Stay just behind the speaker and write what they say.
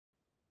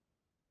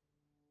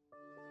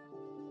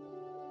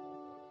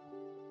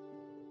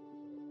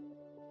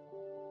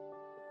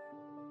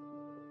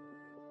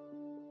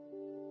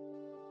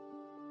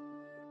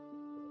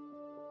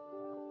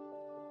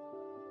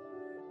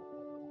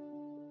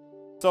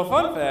So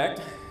fun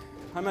fact,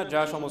 I met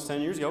Josh almost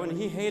 10 years ago and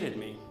he hated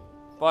me.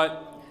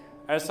 But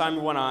as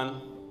time went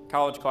on,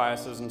 college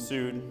classes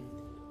ensued.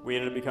 We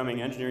ended up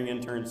becoming engineering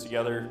interns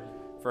together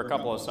for a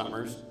couple of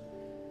summers.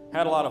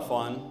 Had a lot of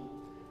fun,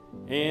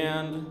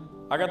 and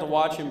I got to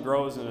watch him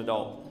grow as an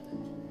adult.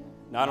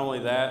 Not only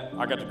that,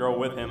 I got to grow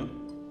with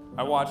him.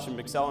 I watched him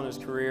excel in his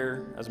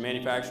career as a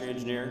manufacturing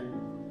engineer,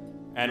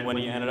 and when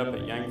he ended up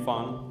at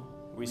Yangfeng,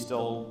 we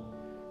still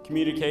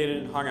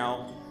communicated, hung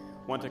out,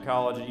 went to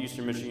college at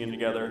Eastern Michigan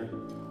together,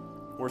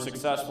 were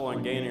successful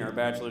in gaining our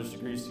bachelor's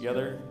degrees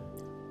together,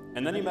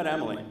 and then he met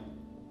Emily.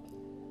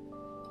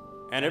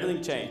 And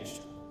everything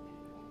changed,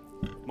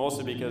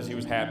 mostly because he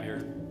was happier.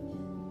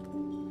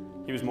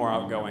 He was more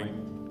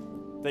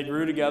outgoing. They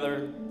grew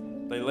together,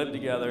 they lived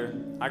together.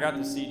 I got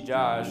to see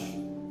Josh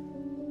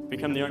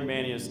become the young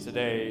man he is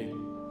today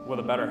with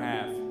a better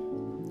half.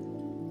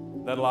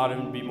 That allowed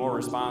him to be more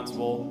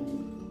responsible,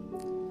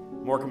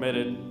 more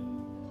committed,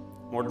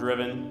 more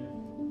driven.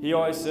 He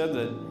always said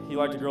that he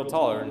liked a girl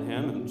taller than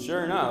him, and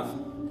sure enough,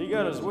 he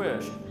got his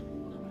wish.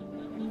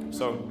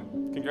 So,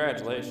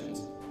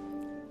 congratulations.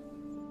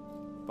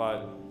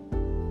 But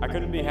I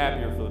couldn't be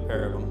happier for the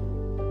pair of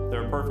them.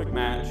 They're a perfect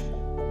match.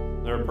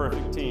 They're a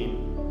perfect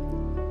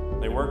team.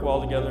 They work well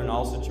together in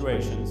all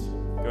situations,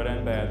 good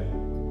and bad.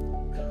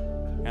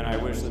 And I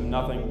wish them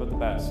nothing but the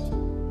best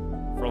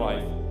for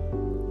life.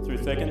 Through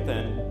thick and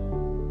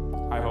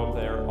thin, I hope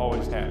they are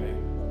always happy.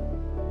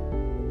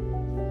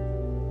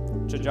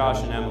 To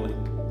Josh and Emily.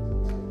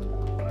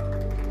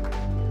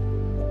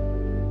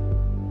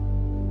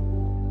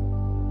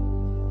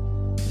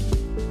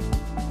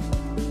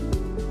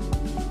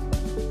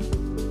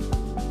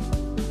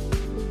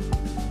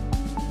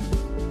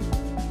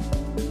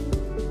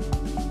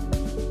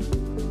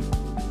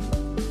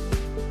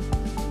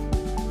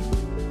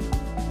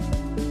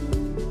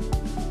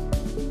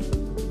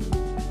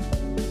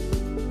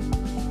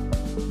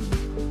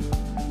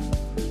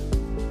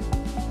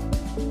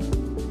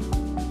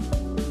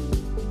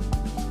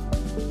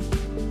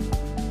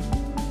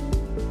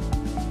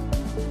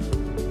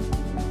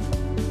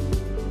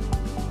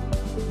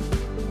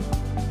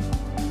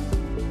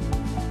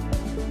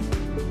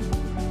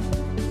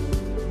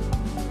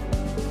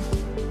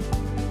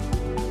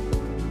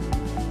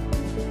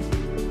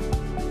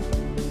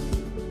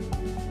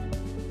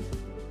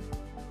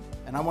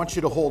 And I want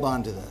you to hold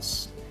on to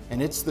this.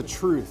 And it's the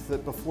truth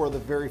that before the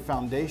very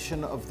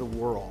foundation of the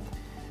world,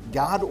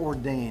 God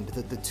ordained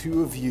that the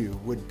two of you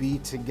would be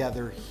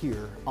together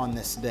here on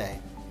this day.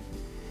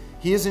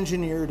 He has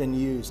engineered and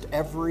used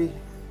every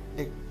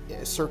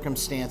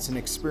circumstance and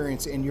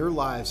experience in your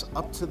lives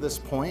up to this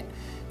point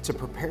to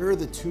prepare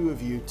the two of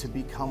you to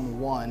become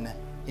one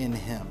in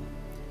Him.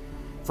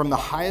 From the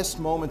highest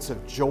moments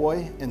of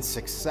joy and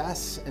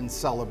success and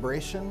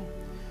celebration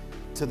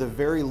to the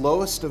very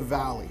lowest of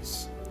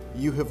valleys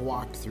you have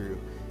walked through,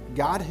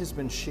 God has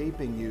been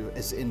shaping you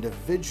as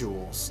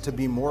individuals to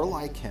be more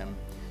like Him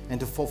and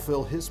to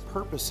fulfill His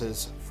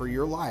purposes for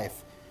your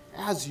life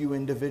as you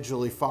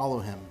individually follow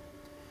Him.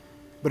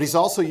 But He's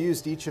also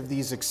used each of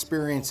these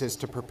experiences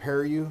to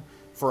prepare you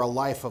for a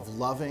life of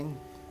loving,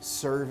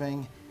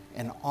 serving,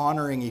 and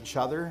honoring each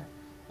other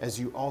as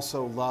you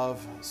also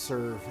love,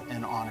 serve,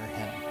 and honor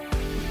Him.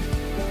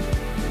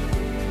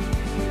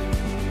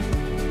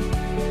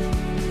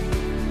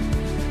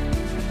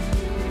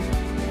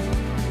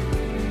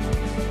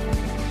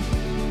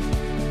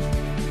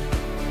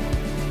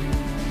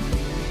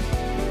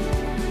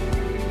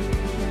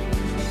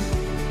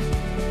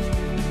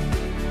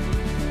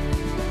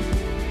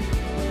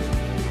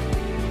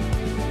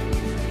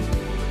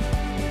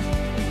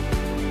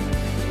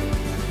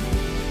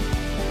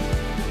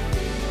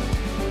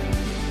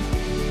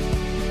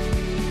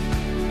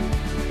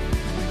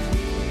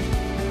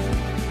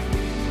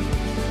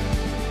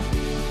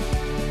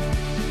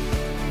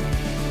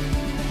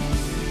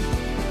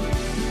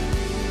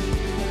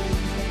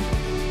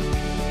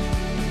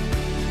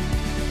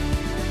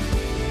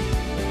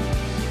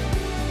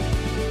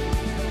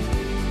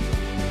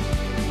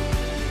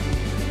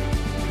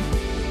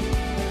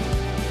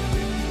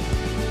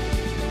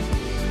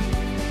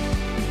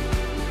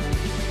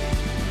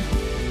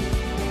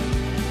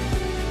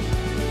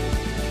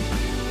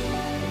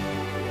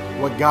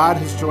 What God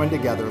has joined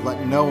together,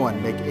 let no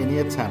one make any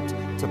attempt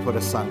to put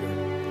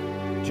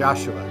asunder.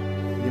 Joshua,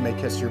 you may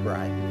kiss your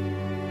bride.